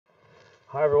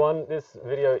Hi everyone, this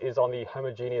video is on the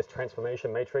homogeneous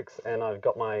transformation matrix, and I've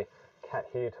got my cat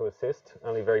here to assist,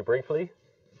 only very briefly.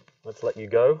 Let's let you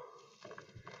go.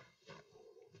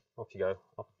 Off you go.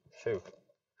 Off. Shoo.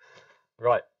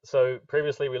 Right, so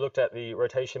previously we looked at the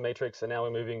rotation matrix, and now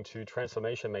we're moving to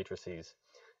transformation matrices.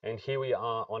 And here we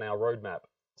are on our roadmap.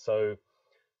 So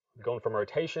we've gone from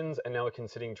rotations, and now we're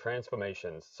considering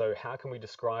transformations. So how can we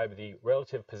describe the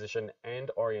relative position and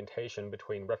orientation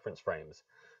between reference frames?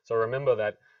 So remember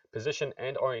that position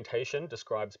and orientation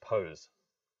describes pose.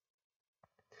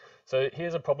 So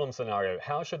here's a problem scenario.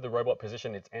 How should the robot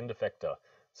position its end effector?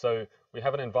 So we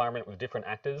have an environment with different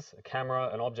actors, a camera,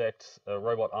 an object, a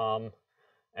robot arm,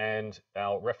 and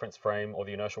our reference frame or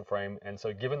the inertial frame. And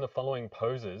so given the following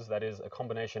poses, that is a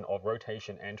combination of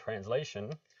rotation and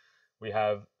translation, we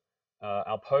have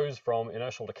our pose from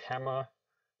inertial to camera,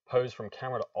 pose from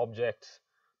camera to object,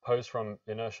 pose from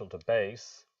inertial to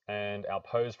base, and our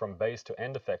pose from base to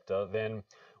end effector. Then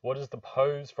what is the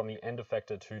pose from the end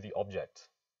effector to the object?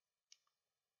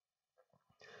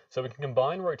 So we can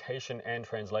combine rotation and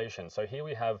translation. So here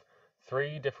we have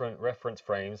three different reference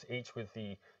frames, each with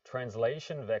the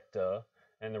translation vector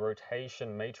and the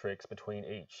rotation matrix between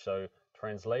each. So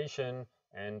translation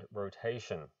and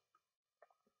rotation.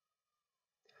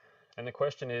 And the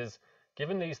question is,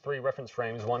 given these three reference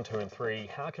frames, 1, 2, and 3,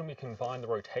 how can we combine the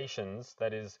rotations,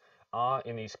 that is, R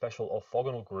in the special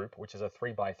orthogonal group, which is a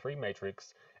 3x3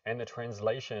 matrix, and the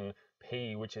translation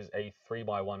P, which is a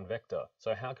 3x1 vector?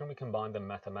 So how can we combine them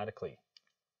mathematically?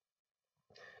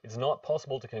 It's not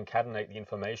possible to concatenate the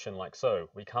information like so.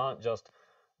 We can't just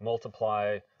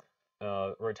multiply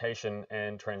rotation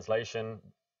and translation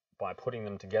by putting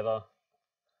them together.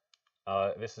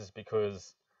 This is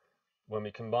because when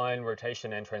we combine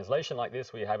rotation and translation like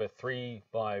this, we have a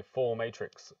 3x4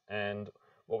 matrix, and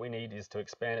what we need is to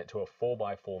expand it to a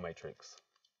 4x4 matrix.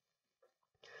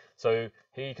 So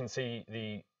here you can see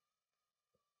the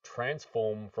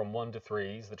transform from 1 to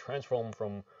 3s, the transform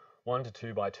from 1 to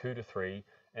 2 by 2 to 3,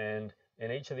 and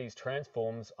in each of these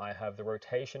transforms I have the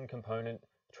rotation component,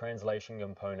 translation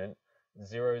component,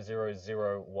 0, 0,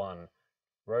 0, 1.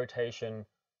 Rotation,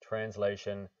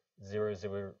 translation, 0,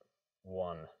 0,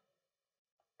 1.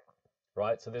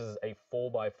 Right, so this is a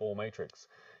 4x4 matrix,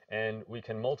 and we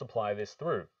can multiply this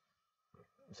through.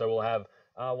 So we'll have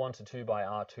R1 to 2 by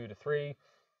R2 to 3,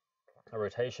 a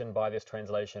rotation by this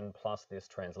translation plus this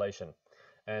translation.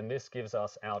 And this gives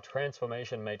us our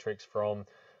transformation matrix from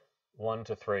 1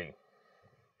 to 3.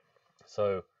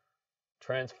 So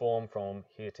transform from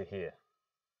here to here.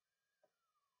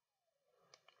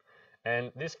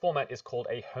 And this format is called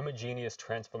a homogeneous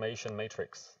transformation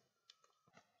matrix.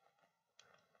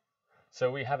 So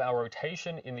we have our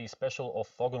rotation in the special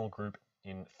orthogonal group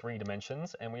in 3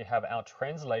 dimensions, and we have our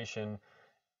translation,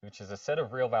 which is a set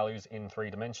of real values in 3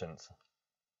 dimensions.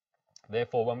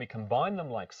 Therefore, when we combine them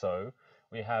like so,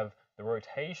 we have the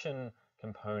rotation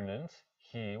component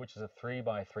here, which is a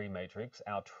 3x3 matrix,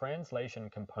 our translation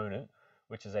component,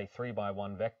 which is a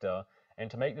 3x1 vector,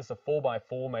 and to make this a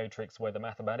 4x4 matrix where the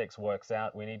mathematics works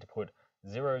out, we need to put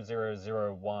 0, 0,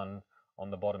 0, 1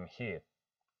 on the bottom here.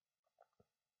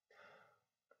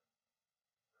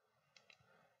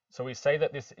 So we say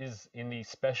that this is in the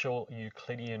special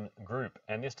Euclidean group,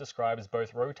 and this describes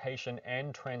both rotation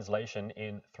and translation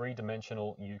in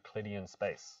 3-dimensional Euclidean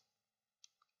space.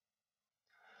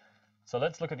 So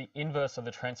let's look at the inverse of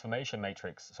the transformation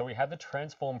matrix. So we have the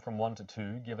transform from 1 to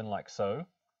 2 given like so,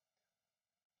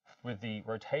 with the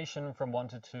rotation from 1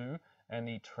 to 2 and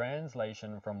the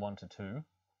translation from 1 to 2.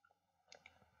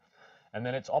 And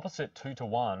then its opposite 2 to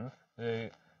 1,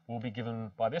 will be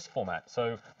given by this format.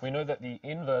 So we know that the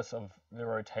inverse of the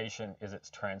rotation is its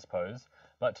transpose,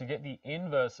 but to get the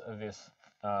inverse of this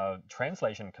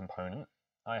translation component,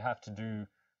 I have to do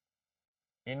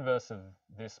inverse of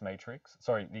this matrix,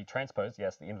 sorry, the transpose,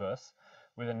 yes, the inverse,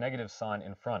 with a negative sign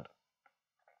in front.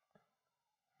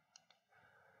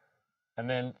 And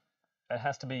then it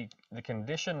has to be the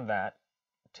condition that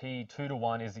T2 to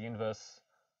 1 is the inverse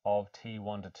of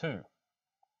T1 to 2.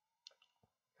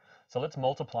 So let's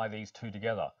multiply these two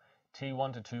together.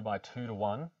 T1 to 2 by 2 to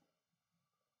 1,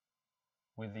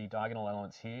 with the diagonal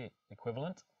elements here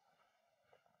equivalent,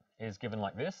 is given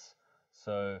like this.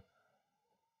 So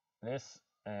this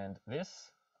and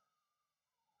this.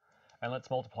 And let's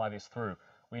multiply this through.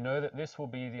 We know that this will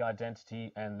be the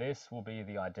identity and this will be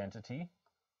the identity.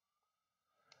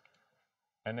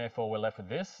 And therefore we're left with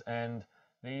this, and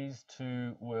these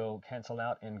two will cancel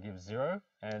out and give 0,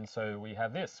 and so we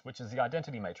have this, which is the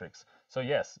identity matrix. So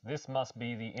yes, this must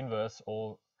be the inverse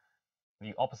or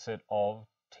the opposite of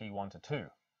T1 to 2.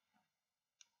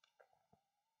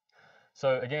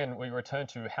 So again, we return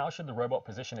to how should the robot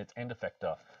position its end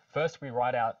effector? First, we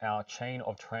write out our chain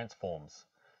of transforms.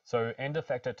 So end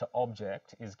effector to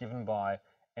object is given by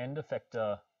end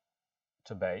effector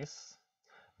to base,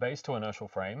 base to inertial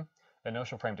frame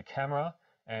to camera,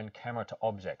 and camera to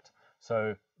object.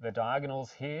 So the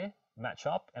diagonals here match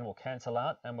up and will cancel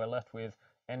out, and we're left with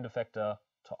end effector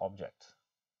to object.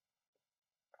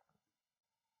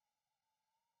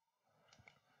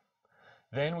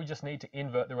 Then we just need to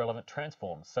invert the relevant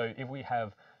transforms. So if we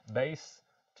have base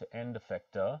to end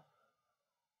effector,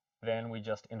 then we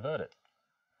just invert it.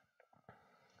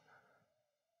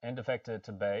 End effector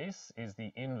to base is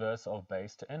the inverse of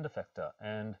base to end effector,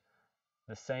 and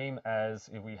the same as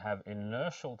if we have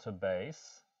inertial to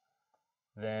base,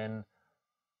 then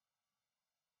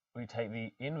we take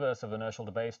the inverse of inertial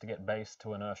to base to get base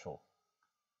to inertial.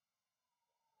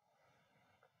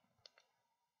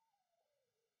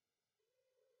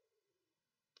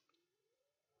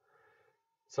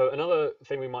 So another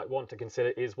thing we might want to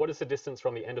consider is what is the distance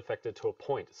from the end effector to a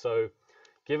point? So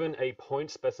given a point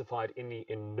specified in the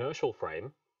inertial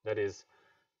frame, that is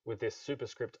with this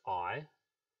superscript I,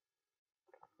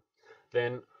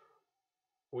 then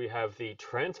we have the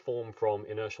transform from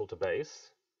inertial to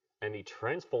base and the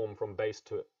transform from base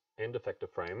to end effector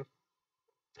frame.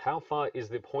 How far is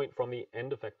the point from the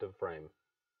end effector frame?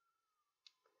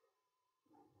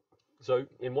 So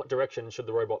in what direction should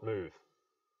the robot move?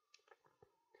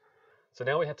 So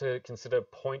now we have to consider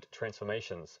point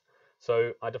transformations.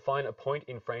 So I define a point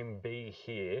in frame B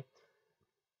here,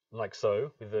 like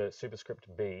so, with the superscript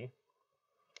B.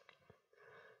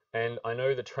 And I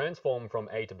know the transform from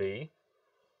A to B.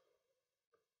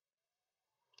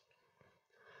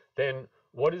 Then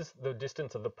what is the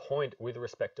distance of the point with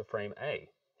respect to frame A?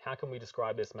 How can we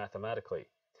describe this mathematically?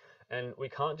 And we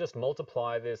can't just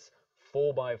multiply this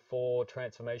 4x4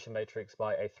 transformation matrix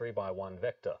by a 3x1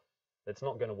 vector. It's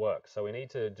not going to work, so we need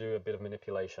to do a bit of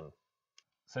manipulation.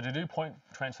 So to do point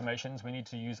transformations, we need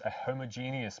to use a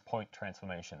homogeneous point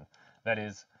transformation. That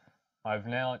is, I've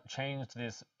now changed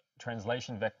this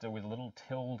translation vector with a little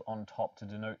tilde on top to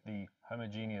denote the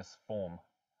homogeneous form.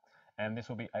 And this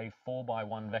will be a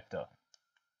 4x1 vector.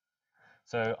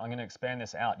 So I'm going to expand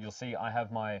this out. You'll see I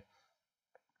have my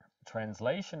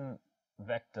translation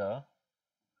vector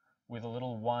with a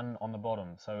little 1 on the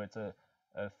bottom. So it's a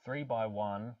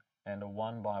 3x1 and a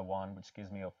 1x1, which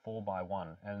gives me a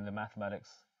 4x1. And the mathematics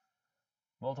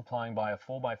multiplying by a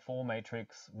 4x4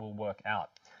 matrix will work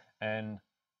out. And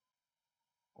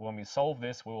when we solve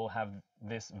this, we will have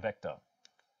this vector.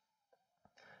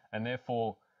 And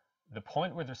therefore, the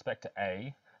point with respect to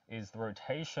A is the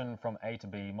rotation from A to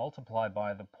B multiplied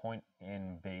by the point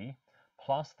in B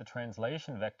plus the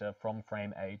translation vector from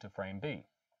frame A to frame B.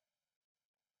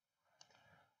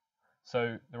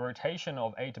 So the rotation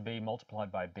of A to B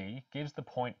multiplied by B gives the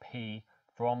point P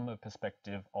from the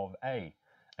perspective of A.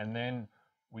 And then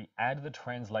we add the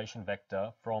translation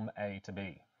vector from A to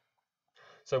B.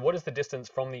 So what is the distance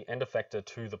from the end effector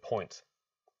to the point?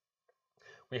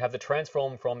 We have the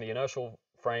transform from the inertial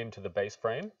frame to the base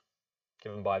frame,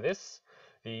 given by this.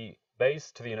 The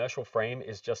base to the inertial frame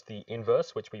is just the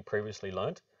inverse, which we previously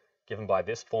learnt, given by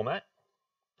this format,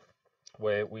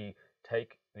 where we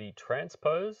take the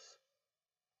transpose,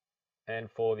 and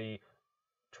for the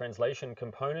translation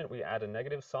component, we add a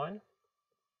negative sign.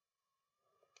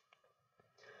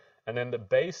 And then the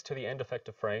base to the end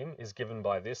effector frame is given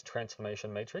by this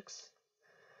transformation matrix.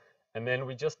 And then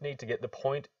we just need to get the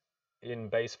point in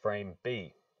base frame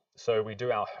B. So we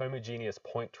do our homogeneous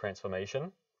point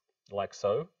transformation, like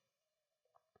so.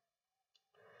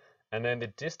 And then the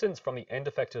distance from the end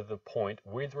effector of the point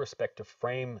with respect to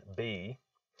frame B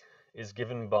is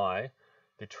given by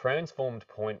the transformed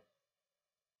point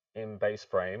in base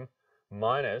frame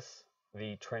minus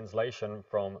the translation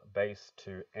from base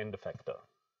to end effector.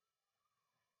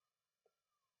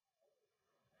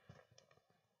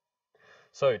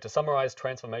 So to summarize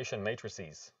transformation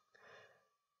matrices,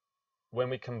 when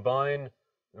we combine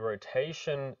the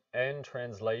rotation and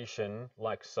translation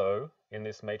like so in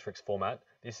this matrix format,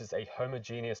 this is a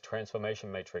homogeneous transformation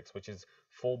matrix, which is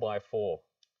 4x4.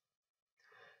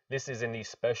 This is in the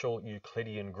special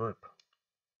Euclidean group.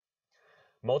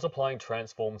 Multiplying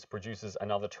transforms produces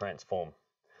another transform,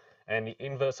 and the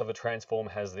inverse of a transform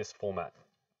has this format.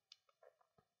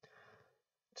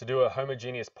 To do a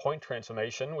homogeneous point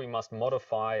transformation, we must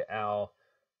modify our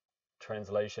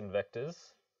translation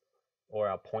vectors, or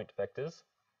our point vectors.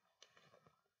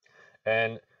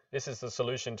 And this is the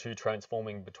solution to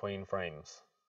transforming between frames.